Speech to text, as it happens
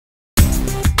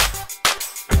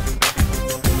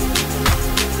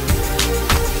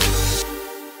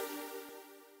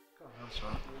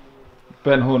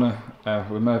Ben Horner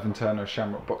with Mervyn Turner of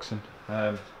Shamrock Boxing.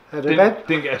 Didn't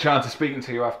get a chance of speaking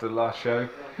to you after the last show.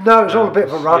 No, it was all a bit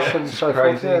of a rush and so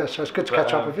crazy. forth. Yeah, so it's good to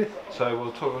catch up with you. So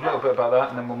we'll talk a little bit about that,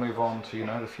 and then we'll move on to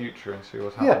the future and see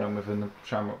what's happening within the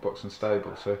Shamrock Boxing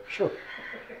stable. So sure,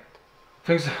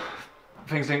 things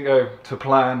didn't go to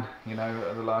plan,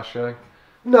 at the last show.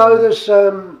 No, there's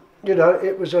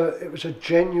it was a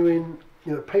genuine.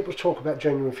 People talk about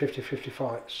genuine 50-50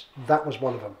 fights. That was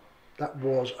one of them. That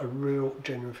was a real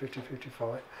genuine 50-50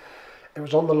 fight. It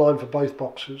was on the line for both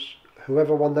boxers.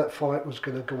 Whoever won that fight was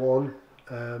going to go on,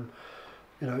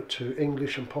 to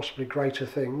English and possibly greater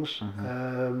things.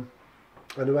 And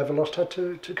whoever lost had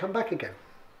to come back again.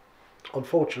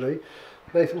 Unfortunately,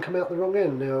 Nathan came out the wrong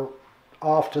end. Now,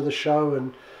 after the show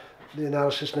and the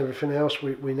analysis and everything else,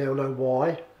 we now know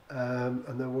why.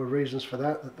 And there were reasons for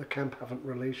that the camp haven't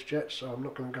released yet, so I'm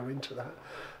not going to go into that.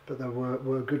 But there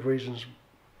were good reasons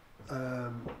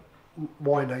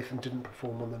why Nathan didn't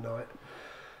perform on the night.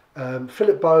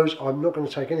 Philip Bowes, I'm not going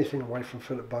to take anything away from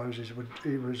Philip Bowes.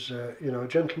 He was a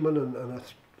gentleman and a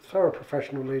thorough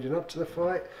professional leading up to the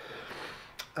fight.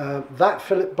 That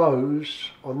Philip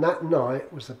Bowes on that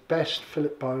night was the best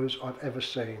Philip Bowes I've ever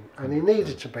seen, and he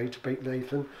needed to beat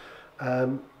Nathan.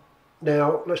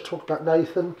 Now let's talk about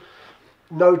Nathan.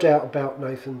 No doubt about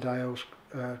Nathan Dale's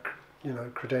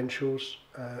credentials.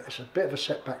 It's a bit of a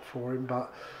setback for him,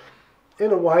 but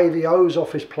in a way the O's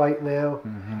off his plate now.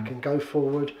 He can go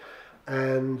forward,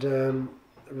 and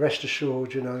rest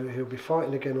assured, he'll be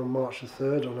fighting again on March the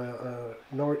 3rd on a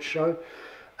Norwich show,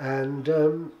 and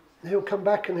he'll come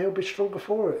back and he'll be stronger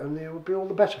for it, and he'll be all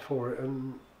the better for it,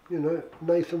 and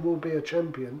Nathan will be a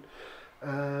champion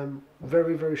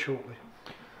very, very shortly.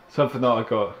 Something that I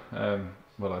got, I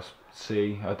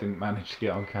didn't manage to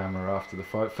get on camera after the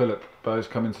fight. Philip Bowes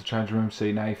come into the changing room,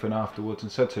 see Nathan afterwards,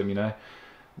 and said to him,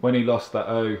 when he lost that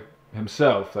O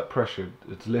himself, that pressure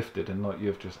had lifted, and like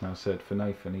you've just now said, for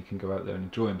Nathan, he can go out there and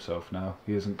enjoy himself now.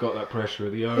 He hasn't got that pressure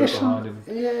of the O behind him.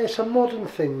 Yeah, it's a modern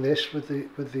thing, this, with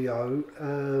the O.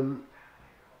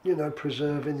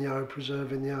 Preserving the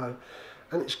O.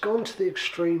 And it's gone to the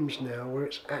extremes now where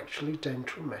it's actually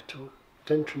detrimental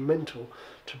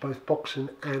to both boxing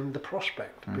and the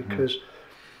prospect, because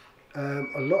a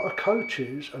lot of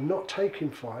coaches are not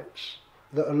taking fights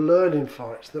that are learning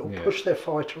fights that will push their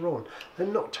fighter on. They're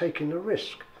not taking a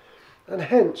risk, and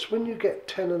hence when you get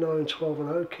 10-0 and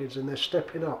 12-0 kids and they're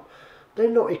stepping up, they're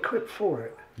not equipped for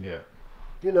it.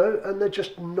 And they're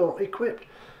just not equipped.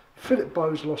 Philip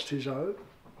Bowes lost his O.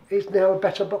 He's now a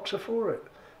better boxer for it.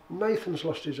 Nathan's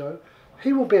lost his O.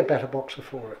 He will be a better boxer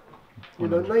for it.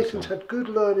 100%. Nathan's had good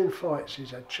learning fights.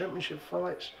 He's had championship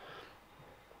fights.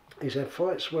 He's had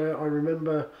fights where I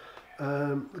remember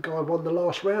the guy won the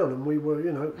last round and we were,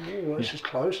 this is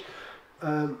close.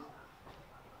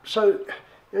 So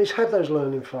he's had those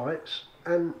learning fights,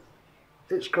 and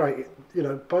it's great.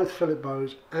 Both Philip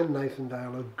Bowes and Nathan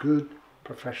Dale are good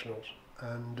professionals.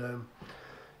 And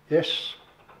yes,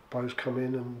 Bowes come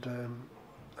in and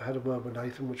had a word with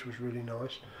Nathan, which was really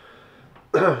nice.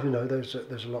 There's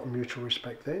a lot of mutual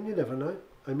respect there, and you never know,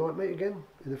 they might meet again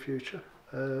in the future.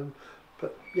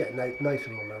 But yeah,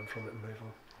 Nathan will learn from it and move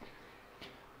on.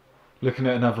 Looking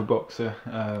at another boxer,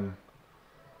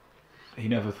 he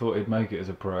never thought he'd make it as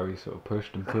a pro. He sort of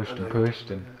pushed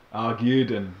and argued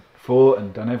and fought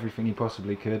and done everything he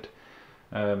possibly could.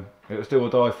 It was do or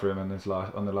die for him on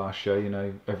the last show.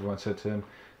 Everyone said to him,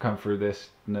 "Come through this.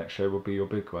 The next show will be your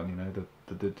big one.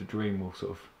 The dream will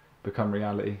sort of become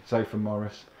reality." Zathan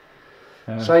Morris.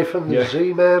 Zathan, the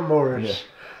Z-Man Morris.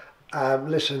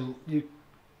 Listen,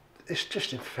 it's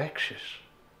just infectious.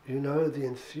 The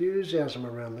enthusiasm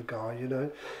around the guy.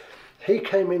 He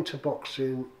came into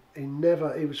boxing. He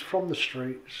was from the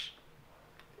streets.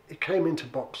 He came into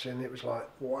boxing. It was like,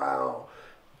 wow.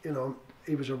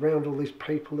 He was around all these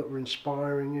people that were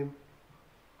inspiring him.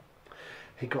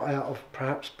 He got out of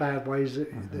perhaps bad ways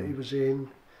that he was in.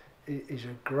 He's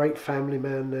a great family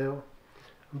man now.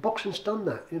 And boxing's done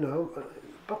that,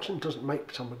 Boxing doesn't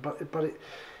make someone, but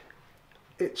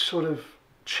it sort of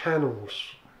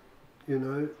channels,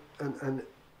 and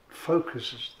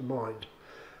focuses the mind.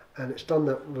 And it's done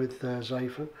that with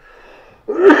Zathan.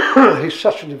 He's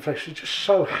such an infectious, he's just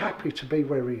so happy to be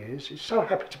where he is. He's so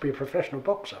happy to be a professional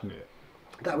boxer.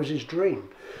 That was his dream.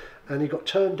 And he got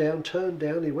turned down,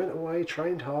 he went away,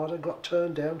 trained harder, got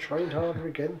turned down, trained harder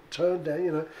again, turned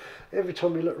down, Every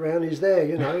time you look around, he's there,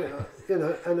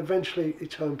 and eventually he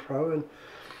turned pro. And,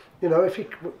 if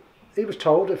he was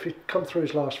told if he'd come through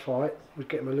his last fight, we'd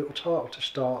get him a little title to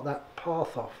start that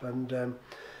path off. And,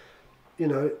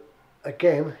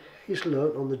 again, he's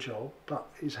learnt on the job, but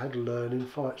he's had learning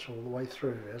fights all the way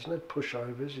through. He hasn't had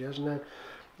pushovers. He hasn't had,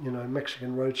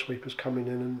 Mexican road sweepers coming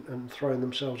in and throwing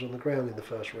themselves on the ground in the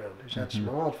first round. He's had some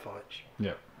hard fights.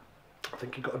 Yeah. I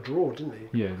think he got a draw, didn't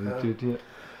he? Yeah, he did. Yeah.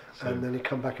 So. And then he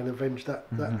come back and avenged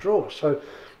that draw. So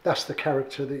that's the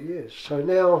character that he is. So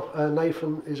now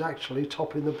Nathan is actually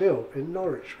topping the bill in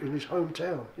Norwich, in his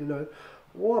hometown.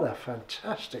 What a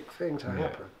fantastic thing to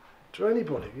happen to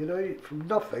anybody. From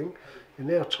nothing, you're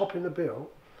now topping the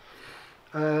bill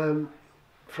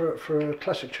for a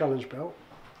classic challenge belt.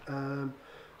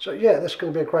 So yeah, that's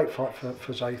going to be a great fight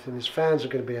for Zathan. His fans are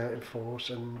going to be out in force,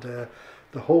 and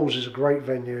the Halls is a great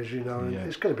venue, as you know, and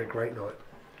it's going to be a great night.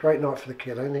 Great night for the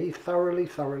kid, and he thoroughly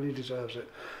deserves it.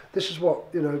 This is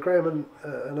what, Graham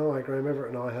Graham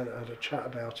Everett and I had a chat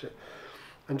about it,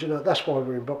 and that's why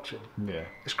we're in boxing. Yeah.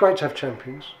 It's great to have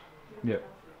champions. Yeah.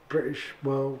 British,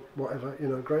 world, whatever.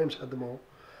 Graham's had them all.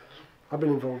 I've been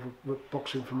involved with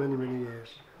boxing for many years,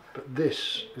 but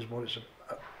this is what it's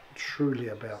truly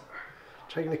about.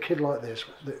 Taking a kid like this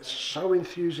that's so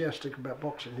enthusiastic about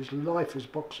boxing, his life is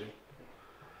boxing,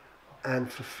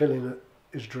 and fulfilling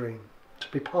his dream.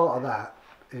 To be part of that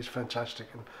is fantastic.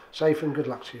 And Zathan, good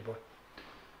luck to you, boy.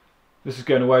 This is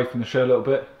going away from the show a little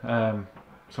bit.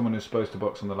 Someone who's supposed to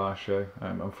box on the last show,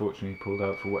 unfortunately pulled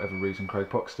out for whatever reason, Craig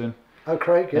Poxton. Oh,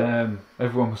 Craig, yeah.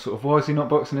 Everyone was sort of, why is he not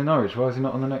boxing in Norwich? Why is he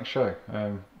not on the next show?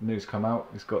 News come out,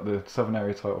 he's got the Southern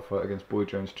Area title fight against Boyd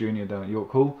Jones Jr. down at York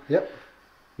Hall. Yep.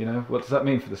 What does that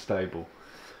mean for the stable?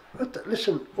 But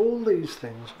listen, all these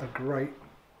things are great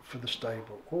for the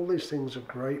stable. All these things are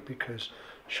great because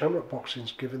Shamrock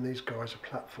Boxing's given these guys a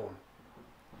platform.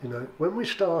 When we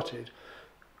started,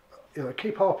 I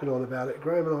keep harping on about it.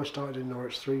 Graham and I started in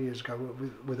Norwich 3 years ago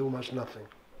with almost nothing.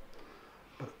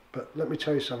 But let me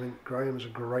tell you something, Graham's a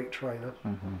great trainer.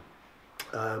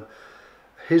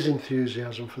 His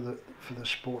enthusiasm for the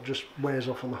sport just wears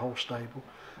off on the whole stable.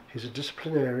 He's a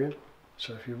disciplinarian,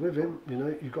 so if you're with him,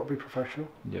 you've got to be professional.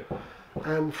 Yeah.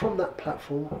 And from that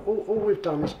platform, all we've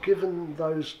done is given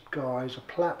those guys a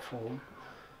platform,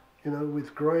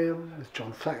 with Graham, with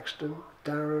John Thaxton,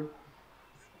 Darren,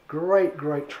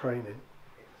 great training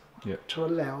to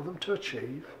allow them to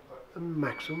achieve the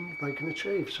maximum they can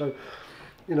achieve. So,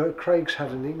 Craig's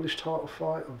had an English title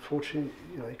fight. Unfortunately,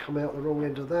 he come out the wrong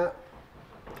end of that.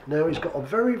 Now he's got a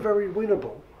very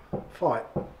winnable fight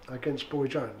against Boy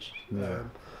Jones. Yeah.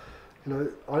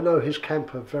 I know his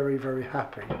camp are very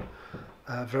happy,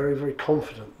 very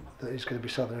confident that he's going to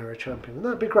be Southern Area champion, and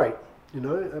that'd be great.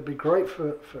 It'd be great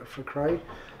for Craig,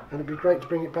 and it'd be great to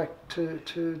bring it back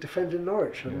to defending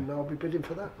Norwich, and I'll be bidding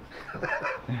for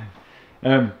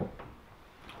that.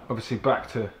 Obviously, back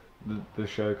to the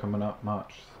show coming up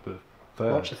March the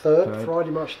 3rd. March the 3rd,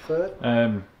 Friday, March the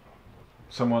 3rd.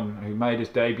 Someone who made his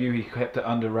debut, he kept it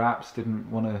under wraps, didn't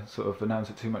want to sort of announce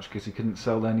it too much because he couldn't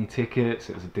sell any tickets,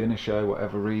 it was a dinner show,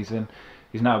 whatever reason.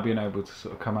 He's now been able to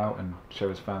sort of come out and show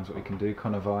his fans what he can do,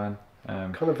 Conor Vaughan.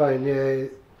 Conor Vaughan,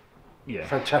 yeah,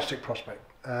 fantastic prospect.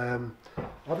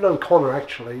 I've known Conor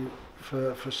actually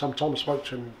for some time. I spoke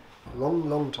to him a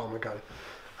long time ago.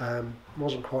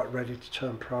 Wasn't quite ready to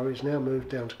turn pro. He's now moved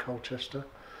down to Colchester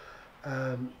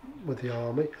with the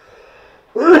army.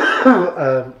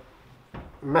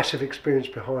 Massive experience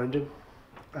behind him.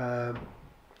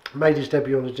 Made his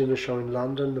debut on a dinner show in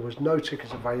London. There was no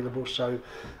tickets available, so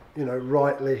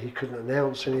rightly he couldn't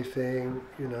announce anything.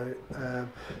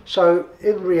 So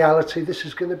in reality, this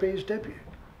is going to be his debut.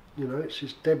 It's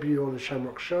his debut on a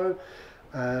Shamrock show.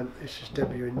 It's his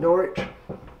debut in Norwich,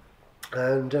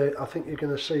 and I think you're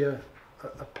going to see a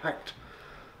packed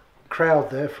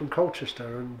crowd there from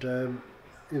Colchester, and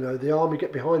the army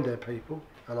get behind their people,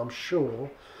 and I'm sure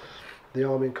the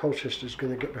army in Colchester is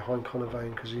going to get behind Conor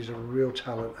Vaughan because he's a real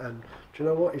talent, and do you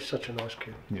know what? He's such a nice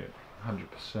kid. Yeah,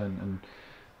 100%. And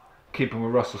keeping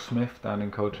with Russell Smith down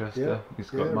in Colchester, he's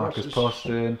got Marcus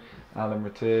Poston, Alan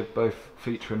Retier, both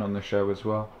featuring on the show as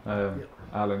well.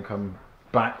 Alan come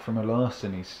back from a loss,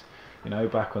 and he's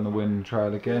back on the win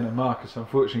trail again. And Marcus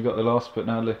unfortunately got the loss, but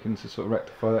now looking to sort of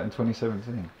rectify that in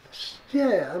 2017.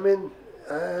 Yeah, I mean,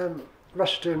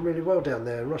 Russ is doing really well down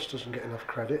there, and Russ doesn't get enough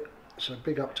credit. So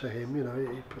big up to him.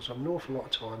 He puts an awful lot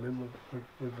of time in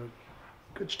with a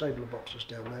good stable of boxers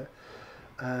down there.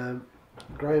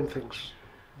 Graham thinks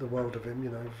the world of him.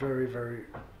 Very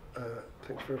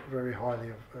thinks very highly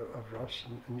of Russ,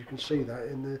 and you can see that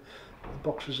in the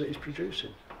boxers that he's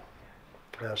producing.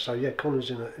 So yeah,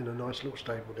 Conor's in a nice little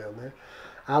stable down there.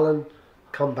 Alan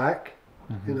come back,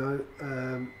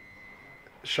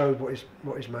 showed what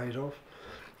he's made of.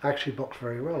 Actually boxed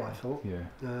very well, I thought. Yeah.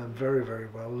 Very, very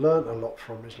well. Learnt a lot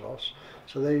from his loss.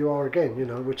 So there you are again. You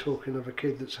know, we're talking of a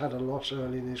kid that's had a loss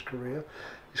early in his career.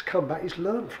 He's come back. He's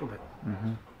learnt from it.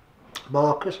 Mhm.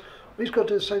 Marcus, he's got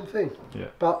to do the same thing. Yeah.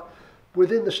 But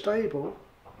within the stable,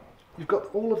 you've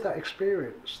got all of that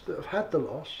experience that have had the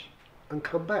loss and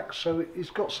come back. So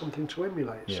he's got something to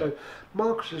emulate. Yeah. So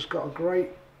Marcus has got a great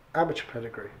amateur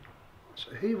pedigree.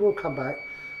 So he will come back.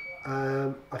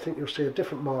 I think you'll see a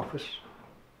different Marcus,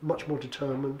 much more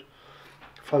determined,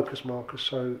 focused Marcus.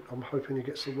 So I'm hoping he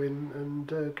gets the win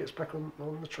and gets back on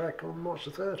the track on March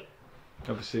the 3rd.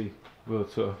 Obviously, we'll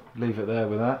sort of leave it there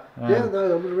with that. Yeah,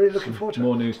 no, I'm really looking forward to it.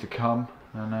 More news to come,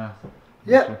 and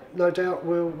yeah, no doubt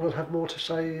we'll have more to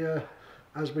say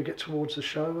as we get towards the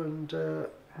show, and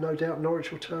no doubt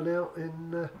Norwich will turn out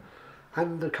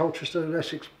and the Colchester and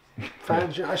Essex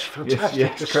fans. It's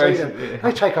fantastic to see them. Yeah.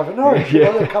 They take over Norwich. You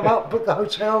know, they come up, book the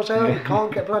hotels out. You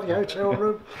can't get a bloody hotel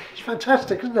room. It's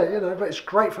fantastic, isn't it? You know, but it's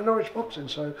great for Norwich boxing.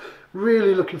 So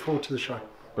really looking forward to the show.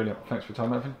 Brilliant. Thanks for your time,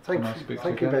 Mervyn.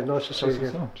 Thank you, Ben. Nice to see you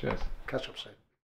again. Cheers. Catch up soon.